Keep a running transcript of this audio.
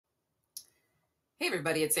Hey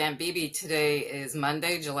everybody, it's Aunt Bibi. Today is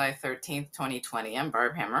Monday, July 13th, 2020. I'm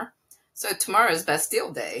Barb Hammer. So tomorrow is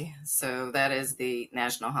Bastille Day. So that is the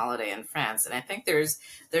national holiday in France. And I think they're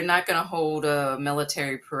not going to hold a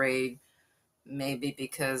military parade, maybe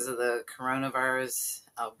because of the coronavirus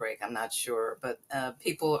outbreak. I'm not sure. But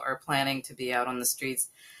people are planning to be out on the streets.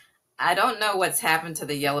 I don't know what's happened to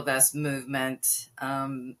the Yellow Vest movement.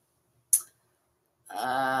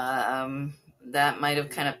 That might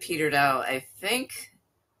have kind of petered out. I think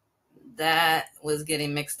that was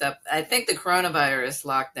getting mixed up. I think the coronavirus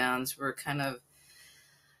lockdowns were kind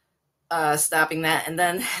of stopping that. And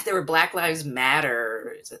then there were Black Lives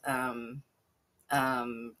Matter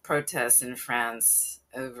protests in France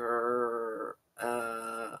over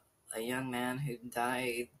a young man who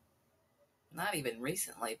died not even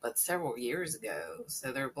recently, but several years ago.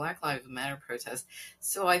 So there were Black Lives Matter protests.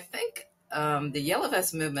 So I think the Yellow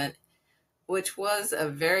Vest movement, which was a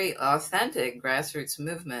very authentic grassroots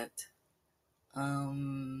movement,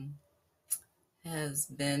 has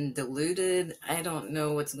been diluted. I don't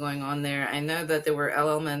know what's going on there. I know that there were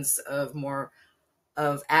elements of more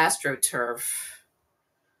of AstroTurf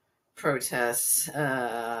protests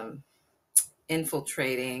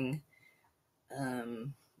infiltrating.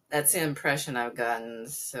 That's the impression I've gotten.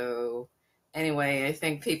 So anyway, I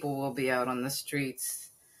think people will be out on the streets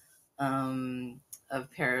of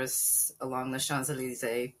Paris along the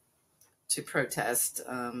Champs-Elysees to protest.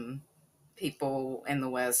 People in the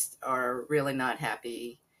West are really not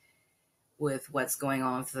happy with what's going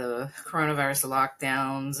on with the coronavirus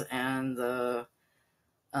lockdowns and the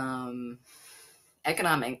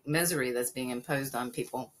economic misery that's being imposed on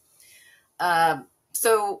people.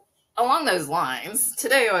 So along those lines,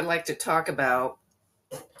 today I would like to talk about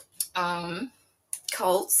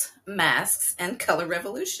cults, masks, and color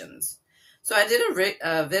revolutions. So I did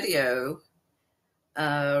a video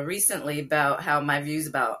recently about how my views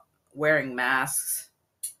about wearing masks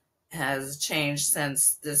has changed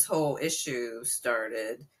since this whole issue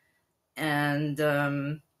started. And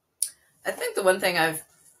I think the one thing I've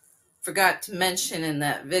forgot to mention in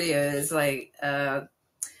that video is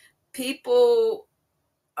people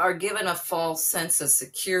are given a false sense of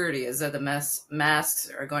security as though the masks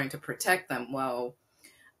are going to protect them. Well,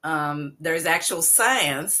 there's actual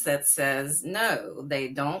science that says no, they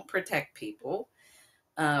don't protect people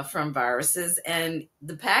from viruses, and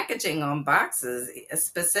the packaging on boxes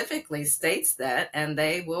specifically states that, and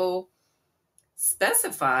they will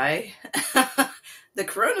specify the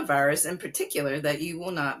coronavirus in particular, that you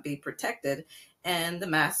will not be protected, and the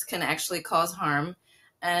mask can actually cause harm.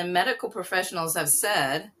 And medical professionals have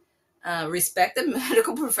said, respected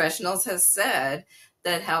medical professionals have said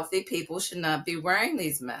that healthy people should not be wearing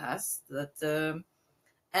these masks.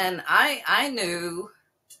 And I knew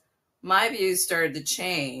my views started to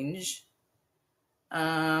change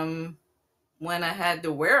when I had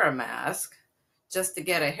to wear a mask just to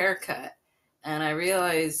get a haircut. And I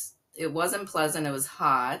realized it wasn't pleasant, it was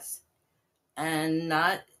hot, and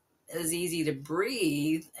not as easy to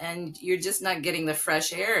breathe, and you're just not getting the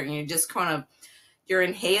fresh air, and you're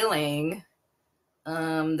inhaling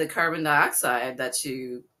the carbon dioxide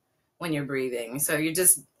when you're breathing. So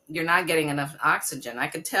you're not getting enough oxygen. I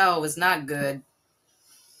could tell it was not good.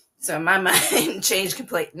 So my mind changed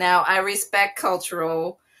completely. Now, I respect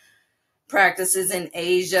cultural practices in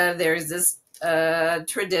Asia. There's this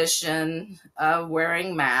tradition of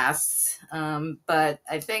wearing masks, but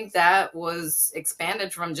I think that was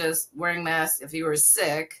expanded from just wearing masks if you were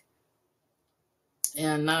sick,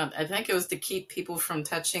 and I think it was to keep people from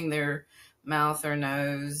touching their mouth or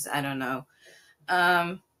nose. I don't know.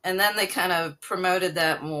 And then they kind of promoted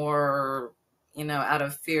that more, out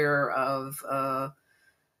of fear of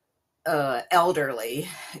elderly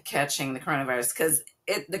catching the coronavirus, because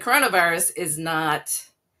the coronavirus is not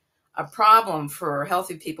a problem for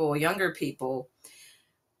healthy people, younger people.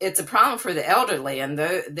 It's a problem for the elderly, and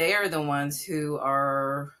they are the ones who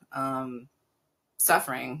are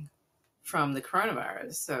suffering from the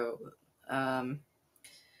coronavirus. So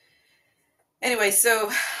anyway, so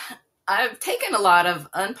I've taken a lot of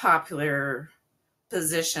unpopular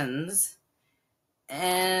positions,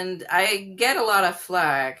 and I get a lot of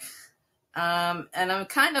flack. And I'm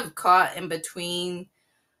kind of caught in between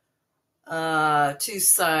two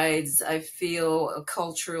sides. I feel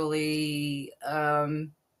culturally.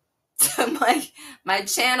 So my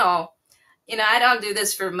channel, I don't do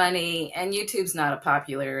this for money, and YouTube's not a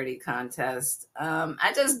popularity contest.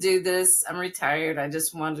 I just do this. I'm retired. I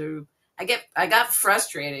just want to. I got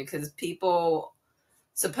frustrated because people,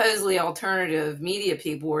 supposedly alternative media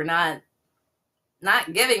people, were not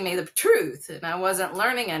giving me the truth, and I wasn't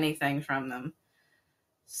learning anything from them.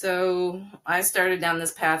 So I started down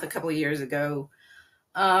this path a couple of years ago.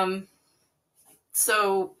 Um,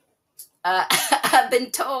 so I've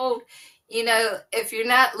been told, if you're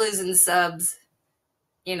not losing subs,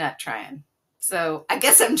 you're not trying. So I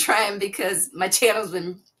guess I'm trying because my channel's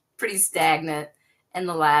been pretty stagnant in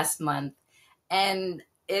the last month. And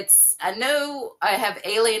I know I have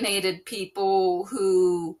alienated people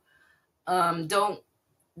who don't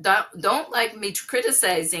like me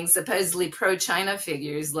criticizing supposedly pro-China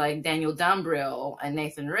figures like Daniel Dumbrill and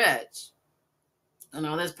Nathan Rich.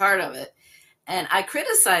 That's part of it. And I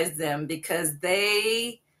criticize them because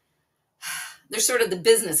they're sort of the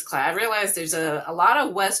business class. I realize there's a lot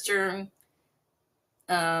of Western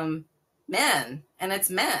men, and it's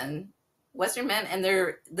men, Western men, and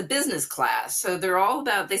they're the business class. So they're all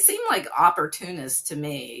about, they seem like opportunists to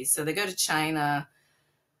me. So they go to China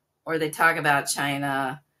or they talk about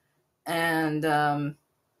China, and,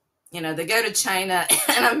 they go to China.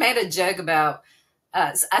 And I made a joke about,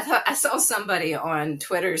 I saw somebody on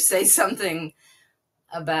Twitter say something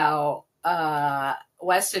about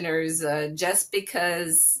Westerners, just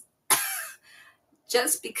because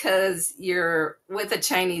you're with a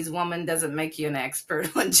Chinese woman doesn't make you an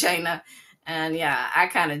expert on China. And yeah, I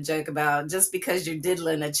kind of joke about just because you're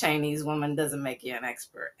diddling a Chinese woman doesn't make you an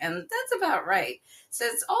expert. And that's about right. So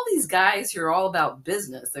it's all these guys who are all about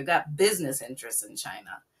business. They've got business interests in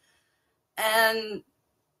China. And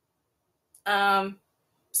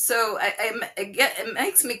so it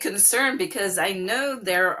makes me concerned because I know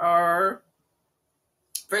there are,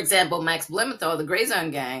 for example, Max Blumenthal, the Gray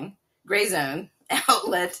Zone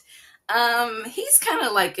outlet. He's kind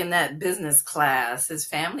of like in that business class, his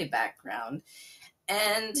family background,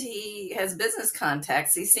 and he has business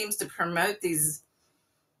contacts. He seems to promote these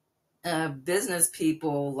business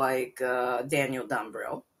people like Daniel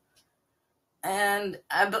Dumbrill. And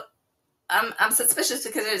I'm suspicious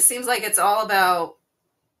because it seems like it's all about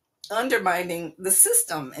undermining the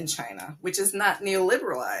system in China, which is not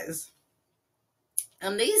neoliberalized.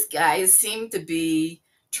 And these guys seem to be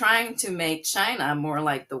trying to make China more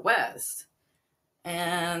like the West.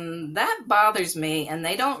 And that bothers me. And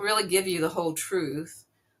they don't really give you the whole truth.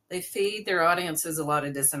 They feed their audiences a lot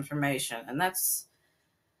of disinformation. And that's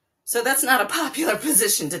not a popular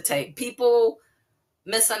position to take. People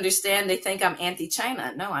misunderstand. They think I'm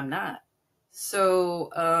anti-China. No, I'm not. So,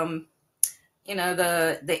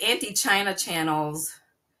 the anti-China channels,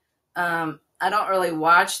 I don't really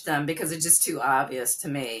watch them because it's just too obvious to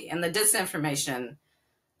me. And the disinformation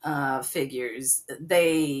figures,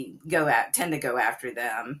 they tend to go after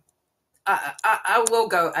them. I will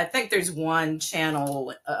go. I think there's one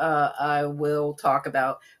channel I will talk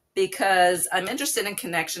about because I'm interested in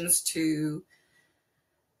connections to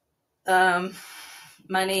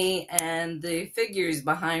money and the figures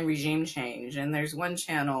behind regime change. And there's one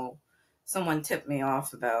channel someone tipped me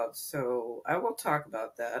off about, so I will talk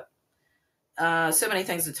about that. So many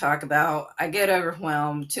things to talk about. I get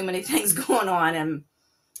overwhelmed. Too many things going on. And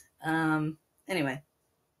anyway,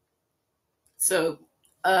 so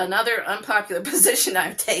another unpopular position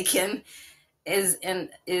I've taken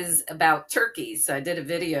is about Turkey. So I did a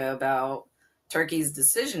video about Turkey's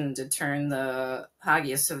decision to turn the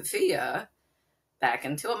Hagia Sophia back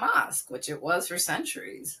into a mosque, which it was for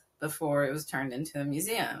centuries before it was turned into a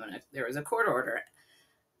museum. And there was a court order.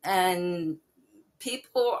 And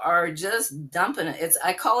people are just dumping it.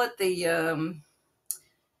 I call it the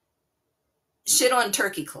shit on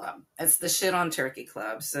Turkey club. It's the shit on Turkey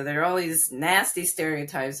club. So there are all these nasty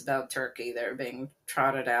stereotypes about Turkey that are being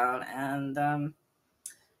trotted out. And,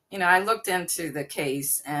 I looked into the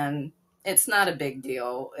case and it's not a big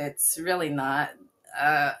deal. It's really not.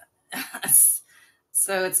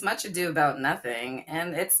 So it's much ado about nothing.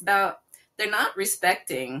 And it's about, they're not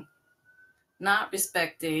respecting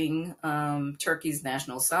Turkey's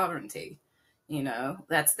national sovereignty.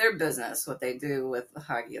 That's their business, what they do with the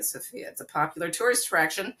Hagia Sophia. It's a popular tourist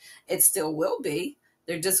attraction. It still will be.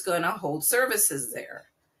 They're just going to hold services there.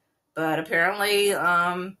 But apparently,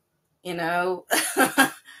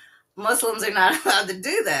 Muslims are not allowed to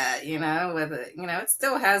do that, it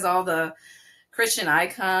still has all the Christian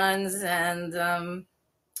icons and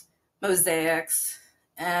mosaics,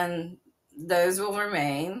 and those will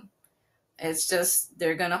remain. It's just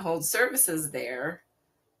they're going to hold services there.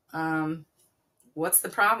 What's the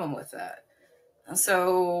problem with that?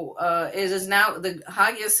 So it is now, the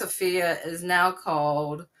Hagia Sophia is now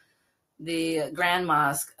called the Grand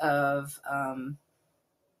Mosque of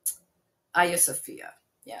Hagia Sophia.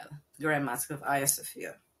 Yeah, the Grand Mosque of Hagia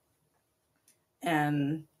Sophia.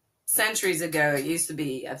 And centuries ago, it used to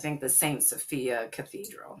be, I think, the Saint Sophia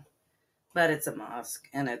Cathedral. but it's a mosque,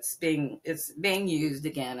 and it's being used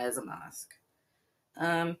again as a mosque.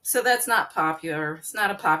 So that's not popular. It's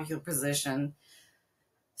not a popular position.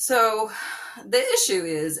 So the issue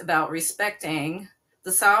is about respecting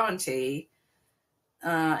the sovereignty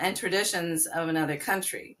and traditions of another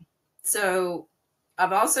country. So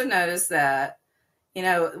I've also noticed that,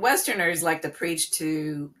 Westerners like to preach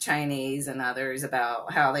to Chinese and others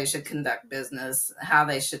about how they should conduct business, how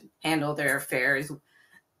they should handle their affairs,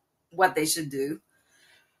 what they should do.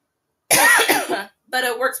 But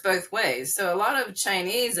it works both ways. So a lot of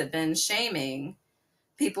Chinese have been shaming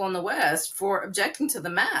people in the West for objecting to the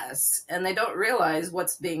masks, and they don't realize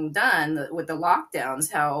what's being done with the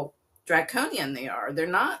lockdowns, how draconian they are.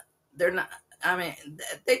 I mean,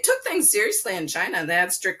 they took things seriously in China. They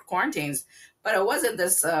had strict quarantines, but it wasn't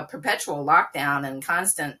this perpetual lockdown and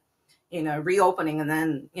constant, reopening, and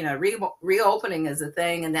then, reopening is a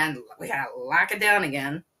thing, and then we had to lock it down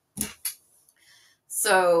again.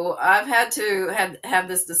 So I've had to have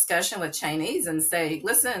this discussion with Chinese and say,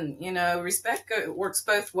 listen, respect works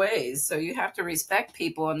both ways. So you have to respect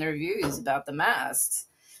people and their views about the masks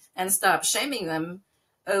and stop shaming them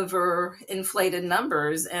over inflated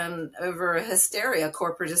numbers and over hysteria,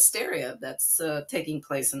 corporate hysteria that's taking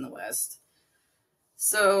place in the West.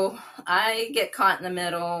 So I get caught in the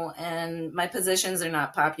middle, and my positions are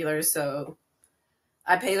not popular, so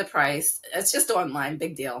I pay the price. It's just online,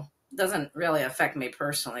 big deal. Doesn't really affect me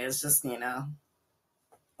personally. It's just,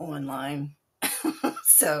 online.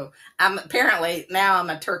 So I'm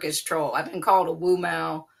a Turkish troll. I've been called a Wu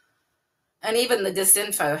Mao. And even the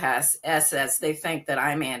disinfo has SS. They think that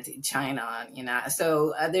I'm anti-China,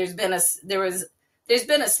 So there's been a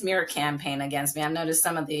smear campaign against me. I've noticed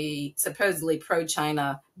some of the supposedly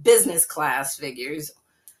pro-China business class figures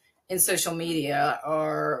in social media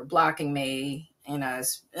are blocking me,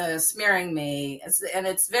 smearing me. And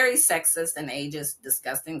it's very sexist and ageist,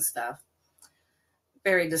 disgusting stuff.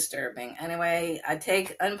 Very disturbing. Anyway, I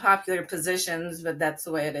take unpopular positions, but that's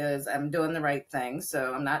the way it is. I'm doing the right thing.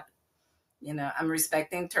 So I'm not, I'm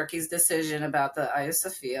respecting Turkey's decision about the Hagia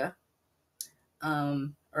Sophia,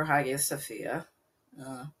 or Hagia Sophia.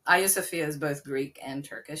 Hagia Sophia is both Greek and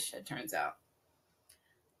Turkish, it turns out.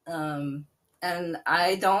 And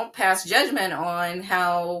I don't pass judgment on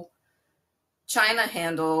how China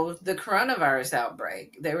handled the coronavirus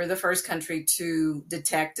outbreak. They were the first country to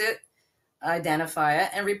detect it, identify it,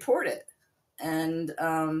 and report it. And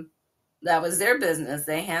that was their business.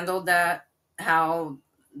 They handled that how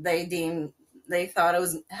they thought it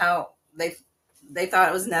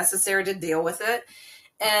was necessary to deal with it.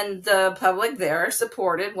 And the public there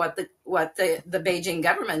supported what the Beijing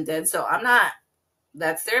government did. So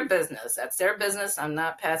that's their business. That's their business. I'm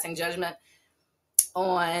not passing judgment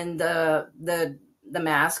on the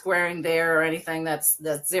mask wearing there or anything. That's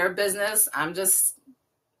their business. I'm just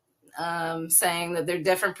saying that there are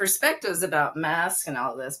different perspectives about masks and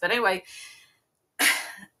all this. But anyway,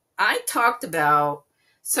 I talked about,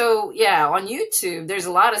 so yeah, on YouTube, there's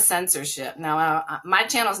a lot of censorship. Now, my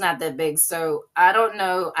channel's not that big, so I don't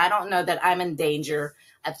know that I'm in danger.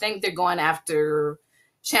 I think they're going after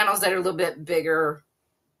channels that are a little bit bigger.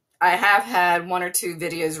 I have had one or two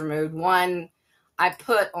videos removed. One I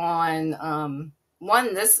put on,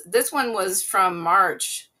 this one was from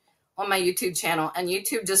March on my YouTube channel, and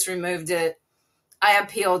YouTube just removed it. I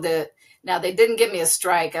appealed it. Now, they didn't give me a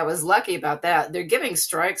strike. I was lucky about that. They're giving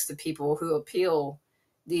strikes to people who appeal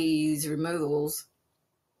these removals.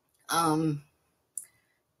 So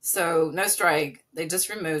no strike. They just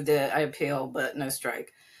removed it. I appealed, but no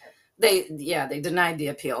strike. They denied the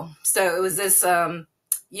appeal. So it was this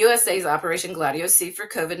USA's Operation Gladio C for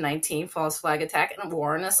COVID-19 false flag attack and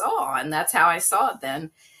war on us all. And that's how I saw it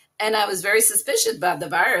then. And I was very suspicious about the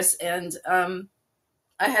virus. And I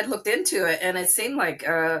had looked into it, and it seemed like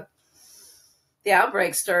the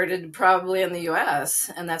outbreak started probably in the U.S.,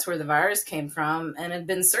 and that's where the virus came from, and had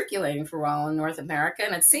been circulating for a while in North America,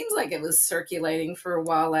 and it seems like it was circulating for a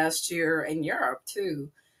while last year in Europe, too.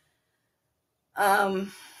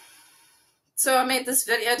 So I made this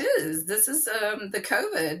video. This is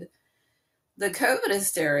the COVID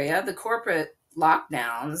hysteria, the corporate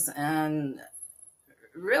lockdowns, and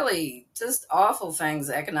really just awful things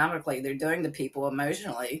economically they're doing to people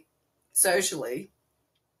emotionally, socially.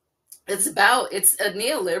 It's a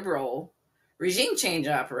neoliberal regime change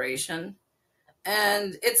operation,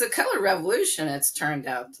 and it's a color revolution. It's turned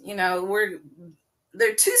out, there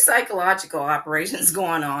are two psychological operations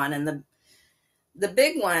going on, and the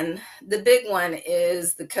big one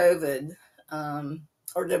is the COVID,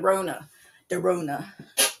 or the Rona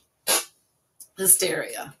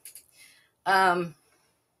hysteria.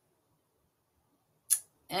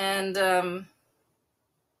 And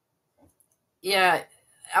yeah,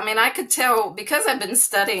 I mean, I could tell because I've been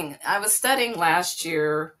studying. I was studying last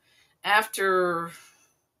year after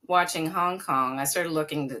watching Hong Kong. I started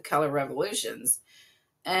looking at color revolutions,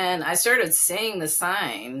 and I started seeing the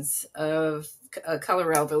signs of a color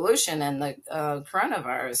revolution and the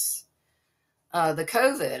coronavirus, the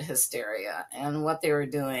COVID hysteria, and what they were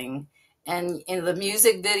doing. And in the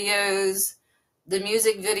music videos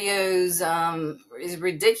is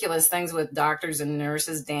ridiculous things with doctors and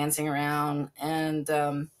nurses dancing around, and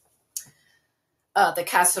the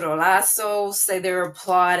cacerolazos say they're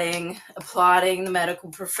applauding the medical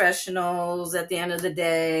professionals at the end of the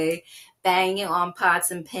day, banging on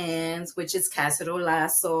pots and pans, which is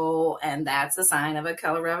cacerolazo, and that's a sign of a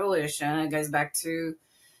color revolution. It goes back to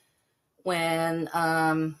when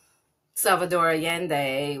Salvador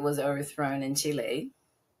Allende was overthrown in Chile.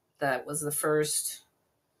 That was the first,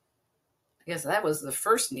 I guess that was the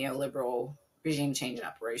first neoliberal regime change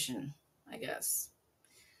operation, I guess.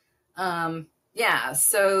 Yeah,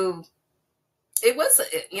 so it was,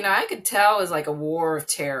 I could tell it was like a war of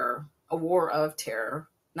terror,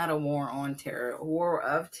 not a war on terror, a war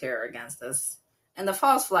of terror against us. And the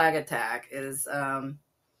false flag attack is,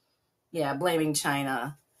 blaming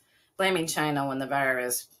China when the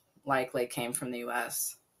virus likely came from the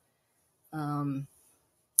U.S.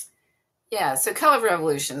 So color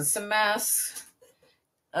revolutions, some masks,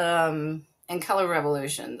 and color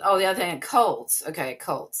revolution. Oh, the other thing, cults. Okay,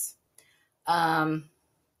 cults.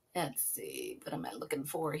 Let's see, what am I looking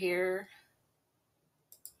for here?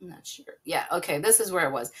 I'm not sure. Yeah, okay, this is where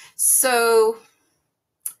it was. So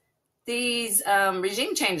these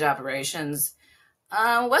regime change operations,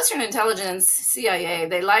 Western intelligence, CIA,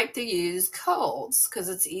 they like to use cults because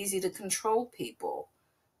it's easy to control people.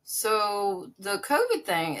 So the COVID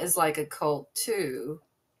thing is like a cult too.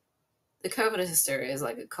 The COVID hysteria is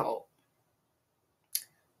like a cult.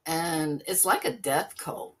 And it's like a death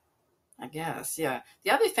cult, I guess. Yeah.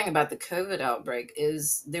 The other thing about the COVID outbreak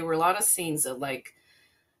is there were a lot of scenes of like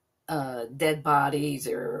dead bodies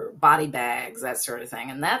or body bags, that sort of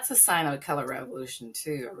thing. And that's a sign of a color revolution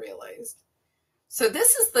too, I realized. So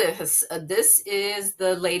this is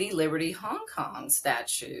the Lady Liberty Hong Kong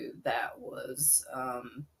statue that was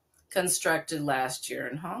constructed last year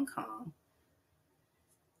in Hong Kong.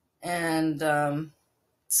 And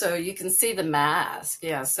so you can see the mask.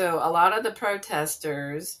 Yeah, so a lot of the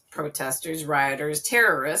protesters, rioters,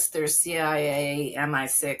 terrorists, there's CIA,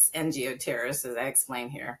 MI6 NGO terrorists, as I explain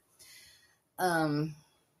here. They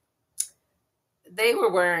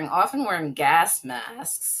were often wearing gas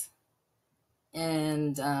masks.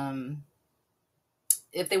 And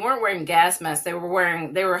if they weren't wearing gas masks, they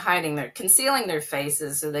were concealing their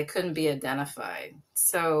faces so they couldn't be identified.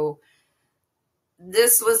 So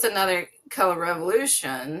this was another color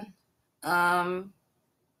revolution,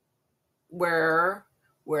 where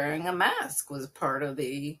wearing a mask was part of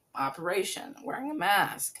the operation, wearing a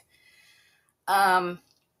mask.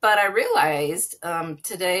 But I realized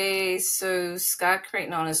today, so Scott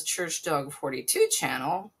Creighton on his Church Dog 42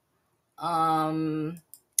 channel, on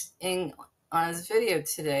his video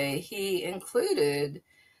today, he included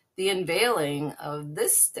the unveiling of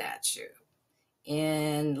this statue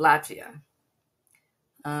in Latvia.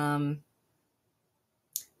 And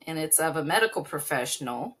it's of a medical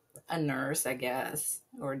professional, a nurse, I guess,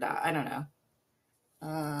 or I don't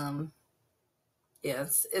know.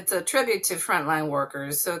 Yes, it's a tribute to frontline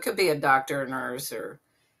workers, so it could be a doctor, nurse, or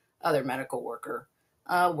other medical worker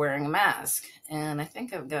wearing a mask. And I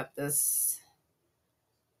think I've got this.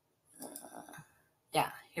 Yeah,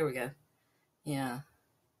 here we go. Yeah.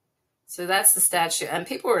 So that's the statue. And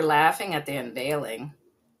people were laughing at the unveiling.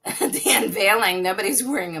 At the unveiling, nobody's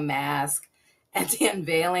wearing a mask. At the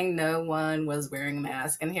unveiling, no one was wearing a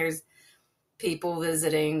mask. And here's people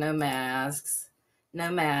visiting, no masks. No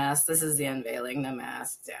masks. This is the unveiling, no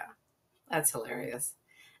masks. Yeah, that's hilarious.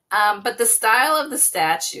 But the style of the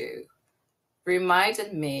statue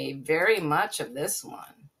reminded me very much of this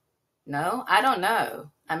one. No, I don't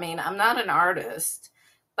know. I mean, I'm not an artist,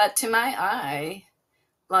 but to my eye,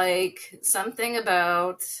 like something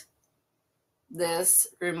about this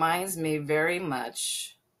reminds me very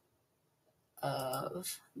much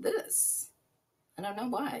of this. I don't know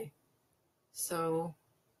why. So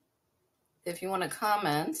if you want to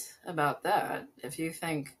comment about that, if you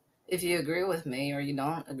agree with me or you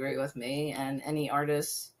don't agree with me, and any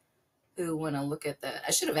artists who want to look at that,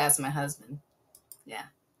 I should have asked my husband. Yeah,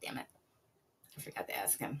 damn it. I forgot to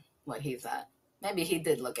ask him what he thought. Maybe he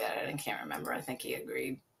did look at it and can't remember. I think he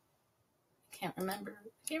agreed. Can't remember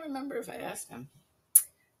if I asked him.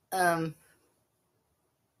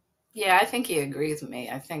 Yeah, I think he agrees with me.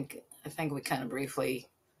 I think we kind of briefly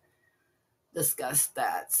discussed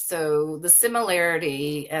that. So the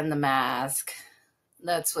similarity and the mask,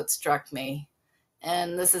 that's what struck me.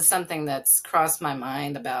 And this is something that's crossed my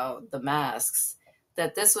mind about the masks,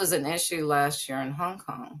 that this was an issue last year in Hong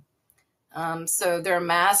Kong. So there are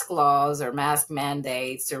mask laws or mask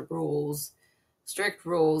mandates or rules, strict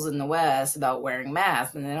rules in the West about wearing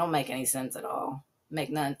masks, and they don't make any sense at all. Make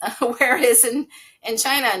none. Whereas in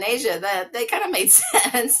China and Asia, that they kind of made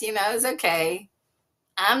sense. It's okay.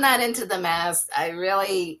 I'm not into the mask.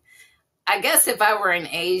 I guess if I were in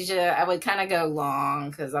Asia, I would kind of go long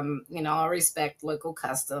because I respect local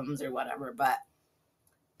customs or whatever. But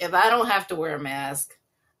if I don't have to wear a mask,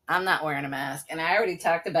 I'm not wearing a mask. And I already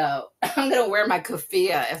talked about I'm going to wear my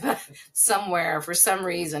keffiyeh if somewhere for some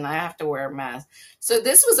reason I have to wear a mask. So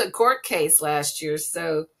this was a court case last year.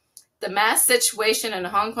 So the mask situation in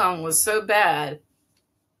Hong Kong was so bad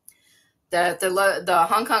that the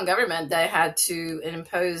Hong Kong government, they had to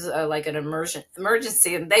impose like an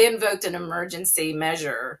emergency, and they invoked an emergency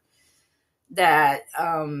measure that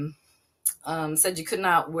said you could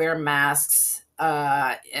not wear masks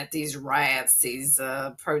at these riots, these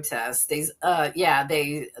protests. They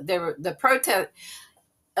were the protest.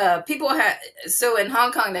 People had so in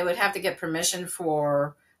Hong Kong they would have to get permission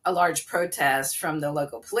for a large protest from the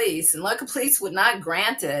local police, and local police would not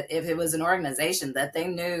grant it if it was an organization that they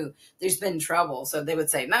knew there's been trouble, so they would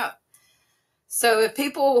say no. So if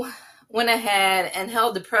people went ahead and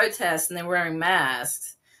held the protest and they were wearing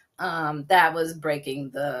masks, that was breaking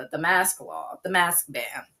the mask law, the mask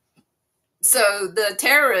ban. So the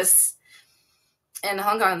terrorists in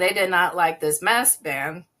Hong Kong, they did not like this mask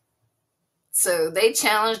ban, so they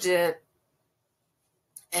challenged it,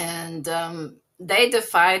 and they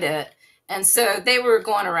defied it. And so they were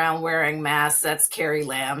going around wearing masks. That's Carrie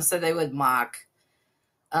Lam. So they would mock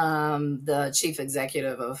the chief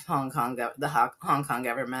executive of Hong Kong, the Hong Kong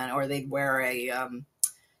government, or they'd wear a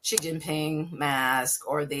Xi Jinping mask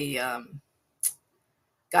or the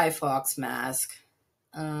Guy Fawkes mask.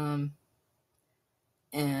 And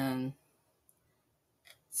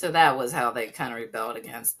so that was how they kind of rebelled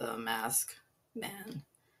against the mask ban.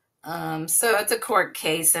 So it's a court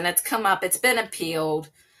case, and it's come up. It's been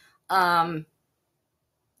appealed. There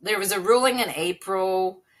was a ruling in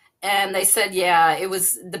April, and they said, yeah,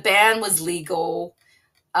 the ban was legal,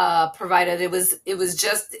 provided it was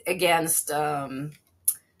just against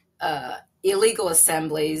illegal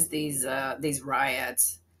assemblies, these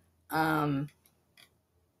riots. But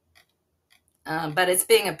it's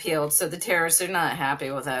being appealed, so the terrorists are not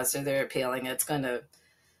happy with that, so they're appealing. It's going to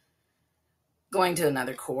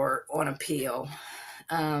another court on appeal.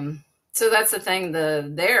 So that's the thing.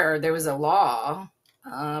 There was a law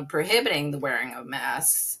prohibiting the wearing of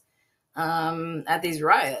masks at these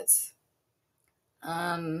riots.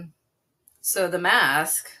 So the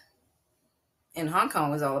mask in Hong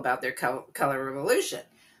Kong was all about their color revolution.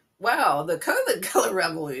 Well, the COVID color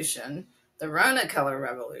revolution, the Rona color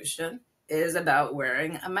revolution, is about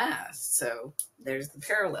wearing a mask. So there's the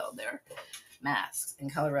parallel there. Masks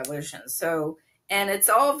and color revolution. So, and it's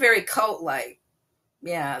all very cult-like.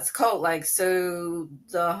 Yeah, it's cult-like. So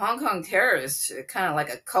the Hong Kong terrorists, kind of like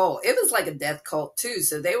a cult. It was like a death cult too.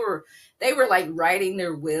 So they were like writing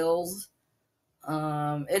their wills.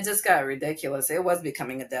 It just got ridiculous. It was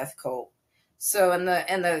becoming a death cult. So in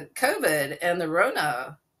the COVID and the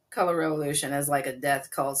Rona color revolution is like a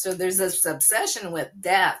death cult. So there's this obsession with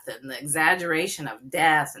death and the exaggeration of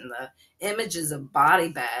death and the images of body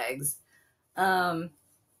bags. And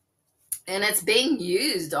it's being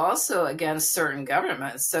used also against certain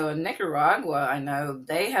governments. So in Nicaragua, I know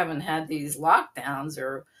they haven't had these lockdowns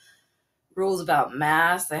or rules about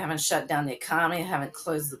masks. They haven't shut down the economy, haven't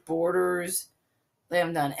closed the borders. They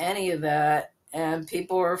haven't done any of that. And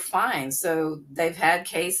people are fine. So they've had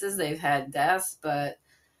cases, they've had deaths, but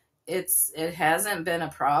it hasn't been a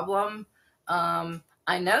problem.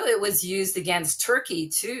 I know it was used against Turkey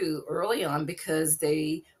too early on because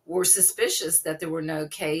they were suspicious that there were no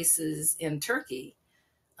cases in Turkey.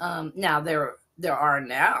 Now there are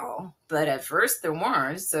now, but at first there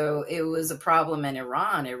weren't. So it was a problem in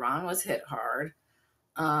Iran. Iran was hit hard.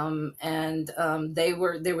 There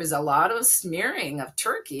was a lot of smearing of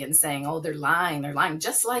Turkey and saying, oh, they're lying,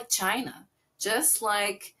 just like China, just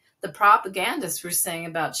like the propagandists were saying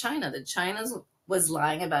about China, that China was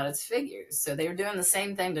lying about its figures. So they were doing the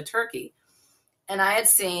same thing to Turkey. And I had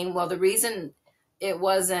seen, well, the reason there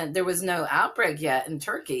was no outbreak yet in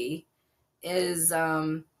Turkey is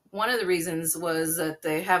one of the reasons was that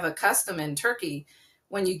they have a custom in Turkey.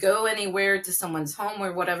 When you go anywhere to someone's home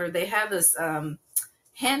or whatever, they have this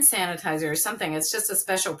hand sanitizer or something. It's just a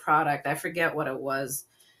special product. I forget what it was.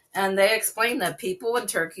 And they explained that people in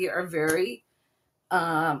Turkey are very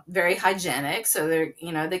hygienic. So they're,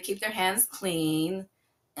 they keep their hands clean.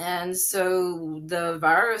 And so the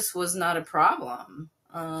virus was not a problem.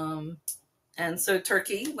 And so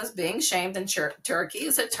Turkey was being shamed, and Turkey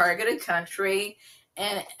is a targeted country.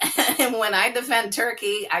 And, and when I defend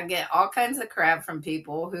Turkey, I get all kinds of crap from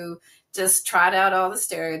people who just trot out all the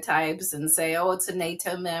stereotypes and say, "Oh, it's a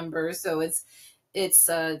NATO member, so it's it's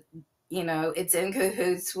in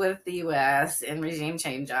cahoots with the U.S. in regime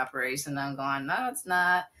change operation." I'm going, no, it's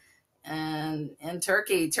not. And in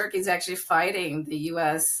Turkey's actually fighting the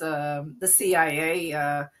U.S. The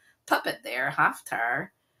CIA puppet there, Haftar.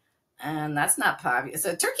 And that's not popular.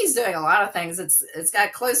 So Turkey's doing a lot of things. It's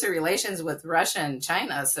got closer relations with Russia and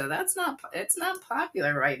China, so it's not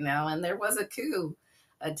popular right now. And there was a coup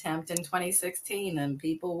attempt in 2016, and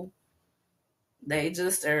people they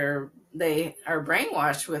are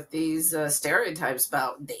brainwashed with these stereotypes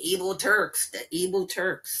about the evil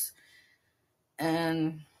Turks.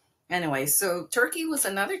 And anyway, so Turkey was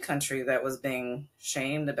another country that was being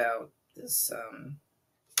shamed about this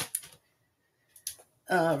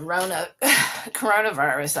Rona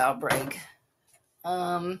coronavirus outbreak.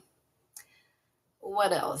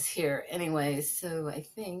 What else here? Anyway, so I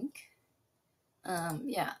think,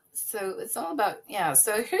 yeah, so it's all about, yeah,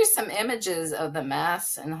 so here's some images of the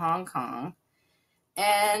masks in Hong Kong.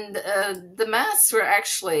 And the masks were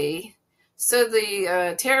actually, so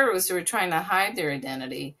the terrorists were trying to hide their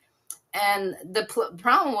identity. And the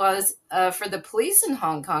problem was for the police in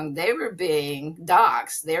Hong Kong, they were being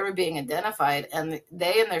doxxed. They were being identified, and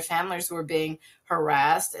they and their families were being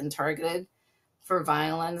harassed and targeted for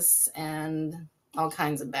violence and all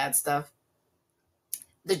kinds of bad stuff.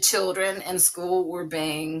 The children in school were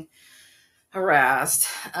being harassed.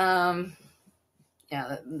 The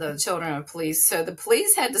children of police. So the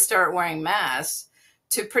police had to start wearing masks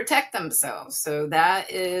to protect themselves. So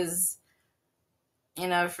that is,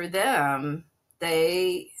 for them,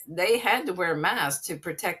 they had to wear masks to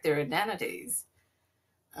protect their identities.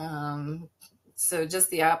 So just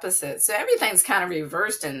the opposite. So everything's kind of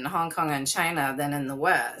reversed in Hong Kong and China than in the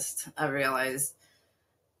West, I realized.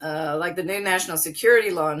 Like the new national security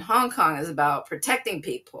law in Hong Kong is about protecting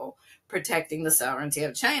people, protecting the sovereignty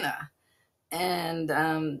of China. And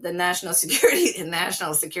the national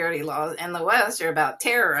security laws in the West are about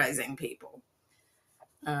terrorizing people.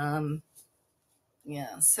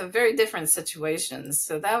 Yeah, so very different situations.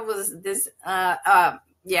 So that was this. When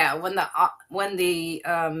the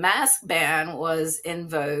mask ban was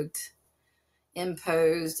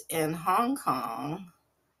imposed in Hong Kong,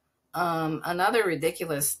 another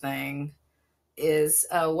ridiculous thing is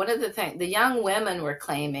one of the things the young women were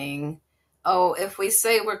claiming. Oh, if we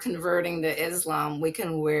say we're converting to Islam, we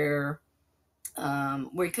can wear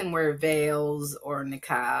veils or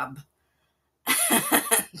niqab.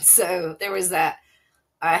 So there was that.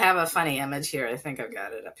 I have a funny image here. I think I've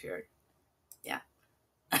got it up here. Yeah.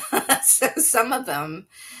 So some of them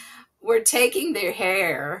were taking their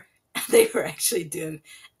hair, they were actually doing,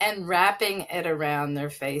 and wrapping it around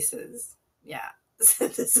their faces. Yeah. So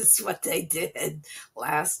this is what they did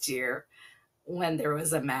last year when there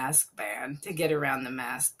was a mask ban, to get around the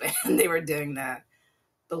mask ban. They were doing that.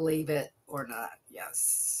 Believe it or not.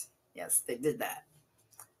 Yes. Yes, they did that.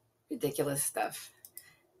 Ridiculous stuff.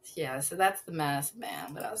 Yeah, so that's the mask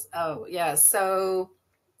ban. What else? Oh, yeah. So,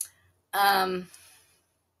 yeah,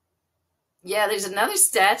 there's another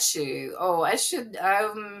statue. Oh, I should. I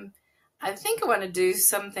think I want to do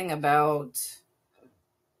something about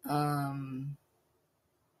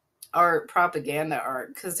art, propaganda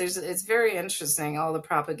art, because it's very interesting, all the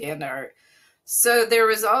propaganda art. So there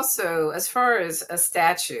was also, as far as a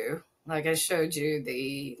statue, like I showed you,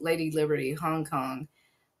 the Lady Liberty Hong Kong,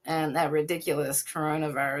 and that ridiculous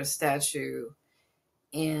coronavirus statue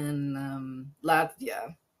in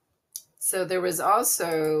Latvia. So there was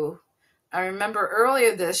also, I remember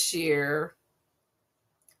earlier this year,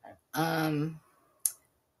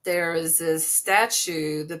 there was this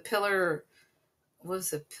statue, the Pillar,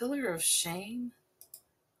 was it Pillar of Shame?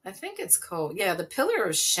 I think it's called, yeah, the Pillar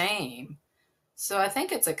of Shame. So I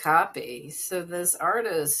think it's a copy. So this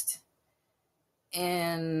artist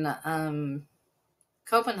in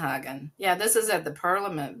Copenhagen, yeah, this is at the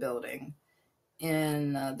Parliament building,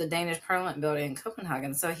 in the Danish Parliament building in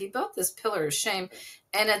Copenhagen. So he built this Pillar of Shame,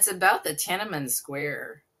 and it's about the Tiananmen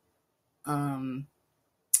Square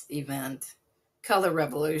event. Color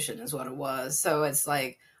Revolution is what it was. So it's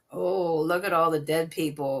like, oh, look at all the dead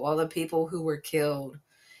people, all the people who were killed.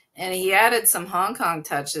 And he added some Hong Kong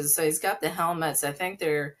touches. So he's got the helmets. I think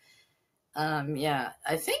they're Yeah,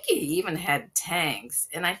 I think he even had tanks,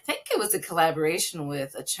 and I think it was a collaboration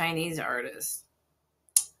with a Chinese artist,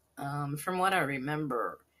 from what I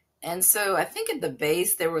remember. And so I think at the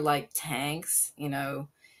base there were like tanks,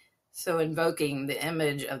 so invoking the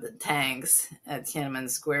image of the tanks at Tiananmen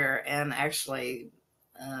Square, and actually,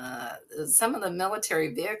 some of the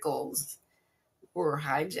military vehicles were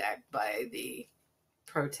hijacked by the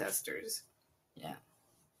protesters. Yeah.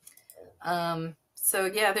 So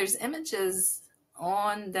yeah, there's images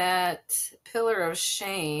on that pillar of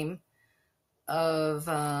shame of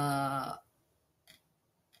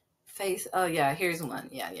face. Oh yeah, here's one.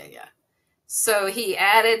 Yeah. So he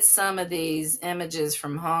added some of these images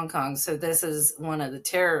from Hong Kong. So this is one of the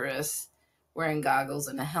terrorists wearing goggles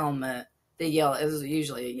and a helmet. The yellow is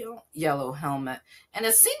usually a yellow helmet, and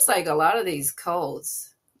it seems like a lot of these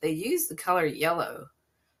cults, they use the color yellow.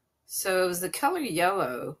 So it was the color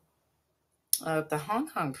yellow of the Hong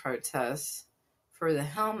Kong protests for the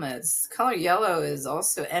helmets. Color yellow is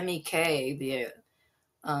also MEK, the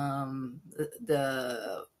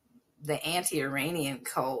anti-Iranian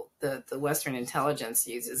cult that the Western intelligence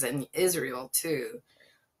uses, and Israel too.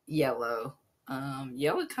 Yellow.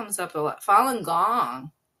 Yellow comes up a lot. Falun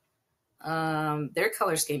Gong, their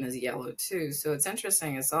color scheme is yellow too, so it's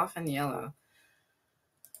interesting. It's often yellow.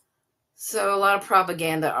 So a lot of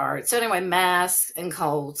propaganda art. So anyway, masks and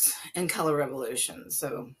cults and color revolution.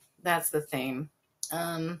 So that's the theme.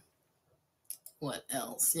 What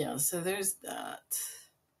else? Yeah, so there's that.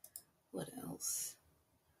 What else?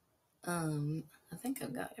 I think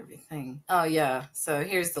I've got everything. Oh yeah, so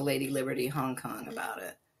here's the Lady Liberty Hong Kong about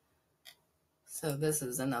it. So this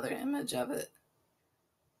is another image of it.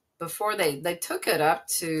 Before they took it up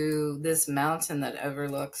to this mountain that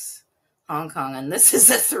overlooks Hong Kong, and this is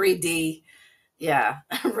a 3D, yeah,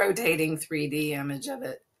 rotating 3D image of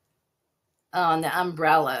it. Oh, and the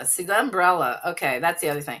umbrella. See the umbrella. Okay, that's the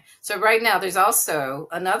other thing. So right now there's also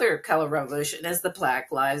another color revolution is the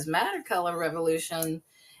Black Lives Matter color revolution.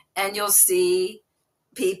 And you'll see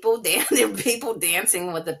people people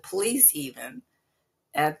dancing with the police even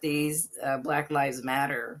at these Black Lives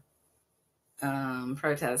Matter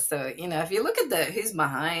protests. So if you look at who's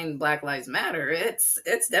behind Black Lives Matter, it's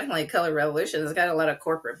definitely a color revolution. It's got a lot of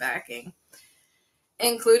corporate backing,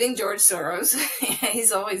 including George Soros.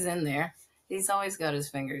 He's always in there. He's always got his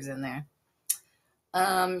fingers in there.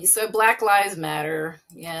 So Black Lives Matter,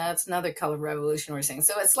 yeah, it's another color revolution we're seeing.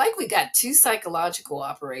 So it's like we got two psychological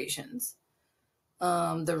operations.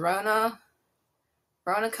 The Rona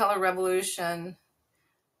color revolution,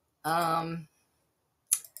 and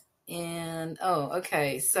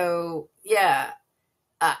okay, so yeah,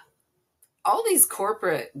 all these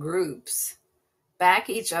corporate groups back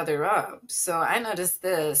each other up. So I noticed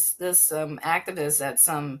this activist at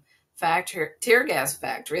some tear gas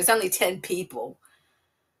factory. It's only 10 people.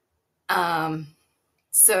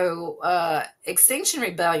 So Extinction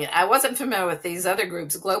Rebellion. I wasn't familiar with these other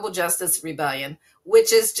groups. Global Justice Rebellion,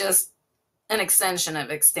 which is just an extension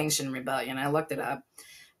of Extinction Rebellion. I looked it up.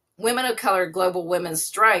 Women of Color Global Women's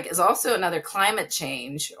Strike is also another climate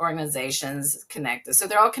change organizations connected. So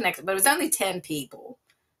they're all connected, but it was only 10 people.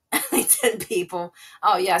 Only 10 people.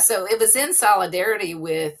 Oh, yeah. So it was in solidarity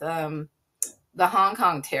with the Hong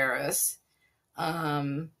Kong terrorists,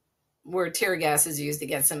 where tear gas is used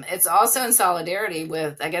against them. It's also in solidarity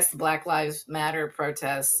with, I guess, the Black Lives Matter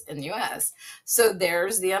protests in the U.S. So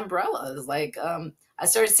there's the umbrellas. Like, I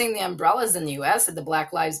started seeing the umbrellas in the U.S. at the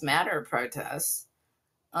Black Lives Matter protests.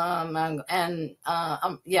 Umbrellas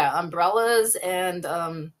and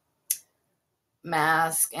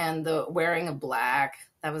mask and the wearing of black.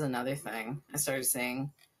 That was another thing I started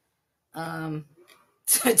seeing. So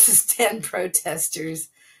just 10 protesters.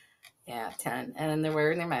 Yeah, 10. And they're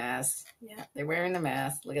wearing their masks. Yeah, they're wearing their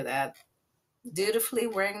masks. Look at that. Dutifully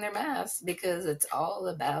wearing their masks because it's all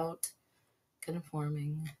about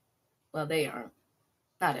conforming. Well, they aren't.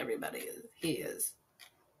 Not everybody is. He is.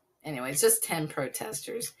 Anyway, it's just 10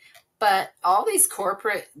 protesters. But all these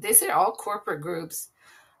these are all corporate groups.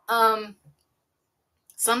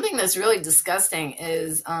 Something that's really disgusting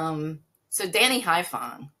is, so Danny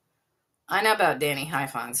Haiphong. I know about Danny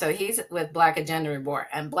Haiphong. So he's with Black Agenda Report,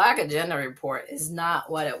 and Black Agenda Report is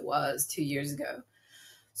not what it was 2 years ago.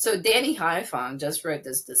 So Danny Haiphong just wrote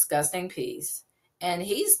this disgusting piece, and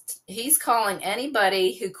he's calling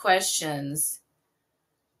anybody who questions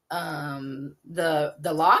the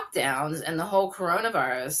lockdowns and the whole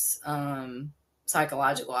coronavirus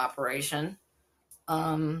psychological operation,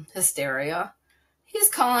 hysteria. He's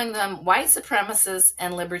calling them white supremacists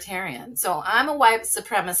and libertarian. So I'm a white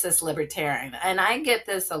supremacist libertarian, and I get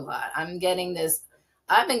this a lot. I've been getting this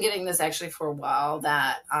actually for a while,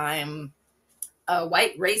 that I'm a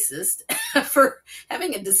white racist for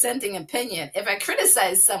having a dissenting opinion. If I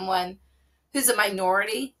criticize someone who's a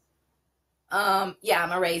minority, yeah,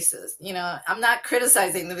 I'm a racist. You know, I'm not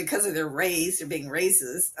criticizing them because of their race or being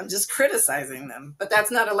racist. I'm just criticizing them. But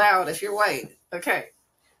that's not allowed if you're white. Okay.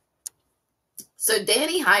 So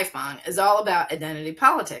Danny Haiphong is all about identity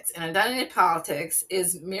politics. And identity politics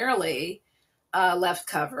is merely a left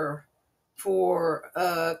cover for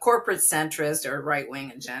a corporate centrist or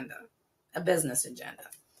right-wing agenda, a business agenda.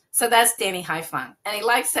 So that's Danny Haiphong. And he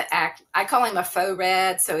likes to act, I call him a faux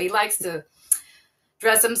red, so he likes to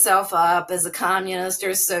dress himself up as a communist or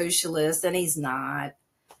a socialist, and he's not.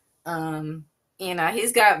 You know,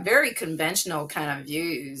 he's got very conventional kind of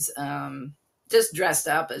views, just dressed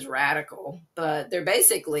up as radical, but they're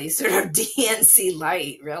basically sort of DNC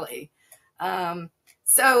light, really.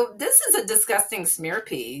 So this is a disgusting smear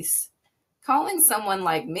piece, calling someone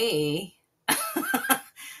like me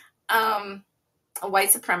a white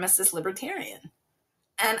supremacist libertarian.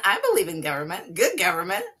 And I believe in government, good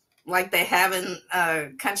government, like they have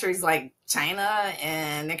in countries like China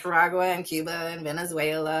and Nicaragua and Cuba and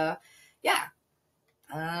Venezuela. Yeah.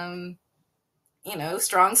 You know,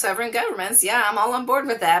 strong sovereign governments. Yeah, I'm all on board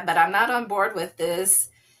with that, but I'm not on board with this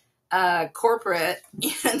corporate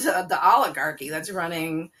and the oligarchy that's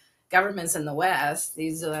running governments in the West,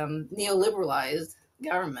 these neoliberalized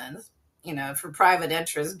governments, you know, for private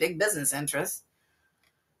interests, big business interests.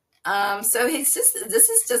 So this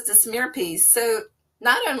is just a smear piece. So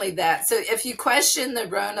not only that, so if you question the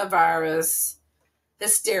coronavirus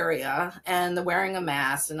hysteria and the wearing of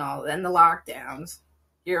masks and all, and the lockdowns,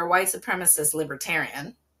 you're a white supremacist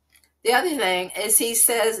libertarian. The other thing is he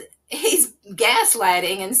says he's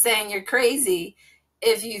gaslighting and saying you're crazy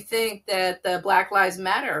if you think that the Black Lives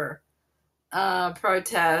Matter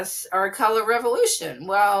protests are a color revolution.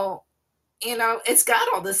 Well, you know, it's got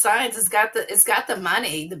all the science, it's got the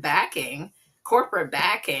money, the backing, corporate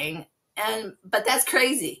backing, but that's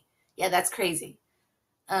crazy. Yeah, that's crazy.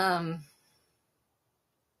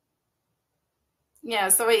 Yeah,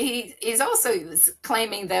 so he's also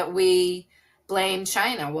claiming that we blame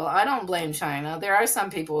China. Well, I don't blame China. There are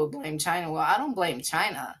some people who blame China. Well, I don't blame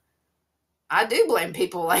China. I do blame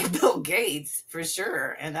people like Bill Gates for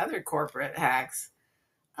sure and other corporate hacks.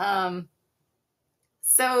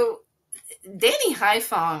 So Danny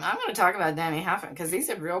Haiphong, I'm going to talk about Danny Haiphong because he's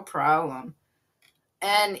a real problem.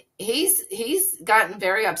 And he's gotten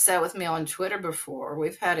very upset with me on Twitter before.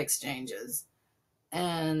 We've had exchanges.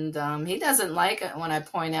 And he doesn't like it when I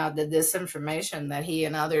point out the disinformation that he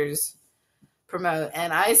and others promote.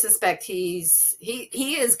 And I suspect he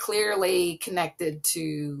is clearly connected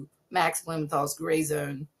to Max Blumenthal's Gray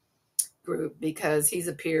Zone group because he's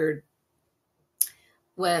appeared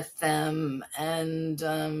with them, and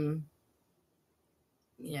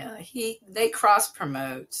yeah, they cross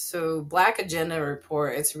promote. So Black Agenda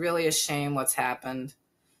Report, it's really a shame what's happened.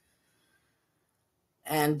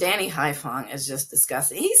 And Danny Haiphong is just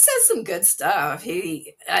disgusting. He says some good stuff.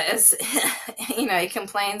 He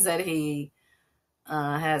complains that he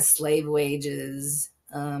has slave wages,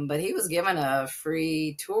 but he was given a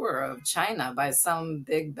free tour of China by some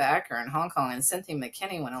big backer in Hong Kong, and Cynthia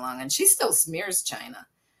McKinney went along, and she still smears China.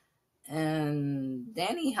 And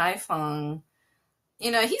Danny Haiphong, you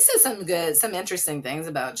know, he says some interesting things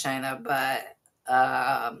about China, but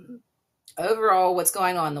overall, what's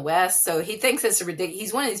going on in the West. So he thinks it's ridiculous.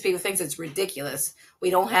 He's one of these people who thinks it's ridiculous. We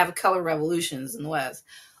don't have color revolutions in the West.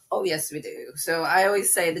 Oh, yes, we do. So I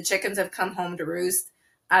always say the chickens have come home to roost.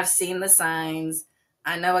 I've seen the signs.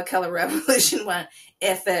 I know a color revolution one.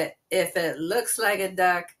 If it looks like a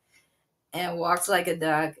duck and walks like a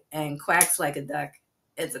duck and quacks like a duck,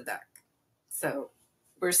 it's a duck. So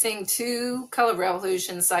we're seeing two color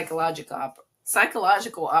revolution psychological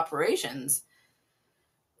operations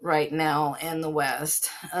right now in the West,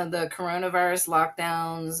 the coronavirus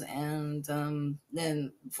lockdowns, and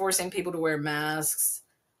then forcing people to wear masks,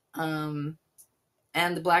 and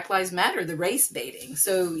the Black Lives Matter, the race baiting.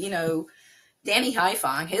 So, you know, Danny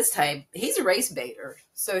Haiphong, his type, he's a race baiter.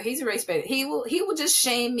 So he's a race baiter. He will just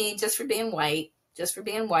shame me just for being white,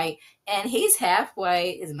 and he's half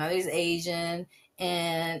white. His mother's Asian,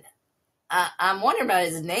 and I'm wondering about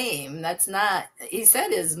his name. That's not. He said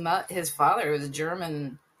his father was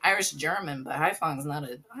German. Irish German, but Haiphong's not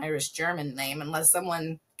an Irish German name unless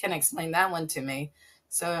someone can explain that one to me.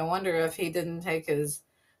 So I wonder if he didn't take his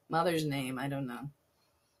mother's name. I don't know.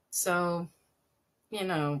 So, you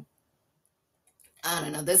know, I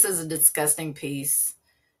don't know. This is a disgusting piece.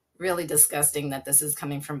 Really disgusting that this is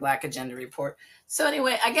coming from Black Agenda Report. So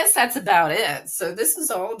anyway, I guess that's about it. So this is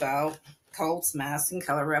all about cults, masks, and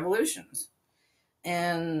color revolutions.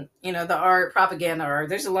 and the art, propaganda art.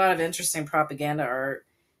 There's a lot of interesting propaganda art,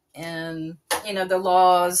 and the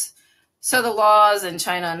laws. So the laws in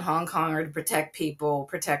China and Hong Kong are to protect people,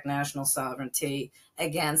 protect national sovereignty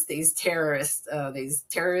against these terrorist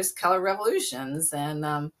color revolutions,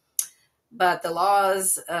 and but the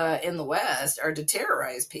laws in the West are to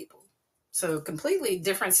terrorize people. So completely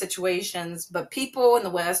different situations, but people in the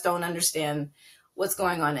West don't understand what's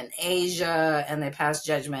going on in Asia, and they pass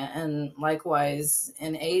judgment. And likewise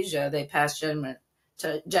in Asia, they pass judgment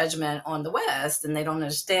on the West, and they don't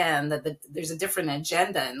understand that there's a different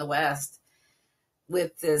agenda in the West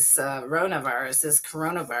with this this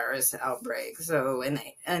coronavirus outbreak. So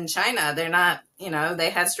in China, they're not, they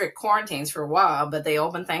had strict quarantines for a while, but they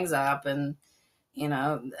opened things up, and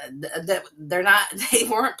they're not, they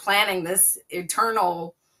weren't planning this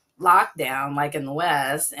eternal lockdown like in the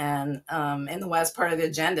West. And in the West, part of the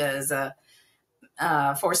agenda is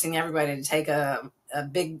forcing everybody to take a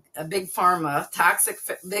big pharma, toxic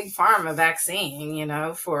big pharma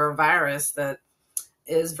vaccine, for a virus that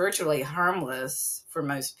is virtually harmless for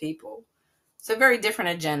most people. So very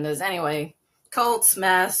different agendas. Anyway, cults,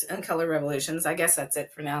 mass, and color revolutions. I guess that's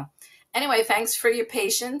it for now. Anyway, thanks for your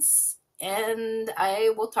patience, and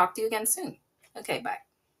I will talk to you again soon. Okay, bye.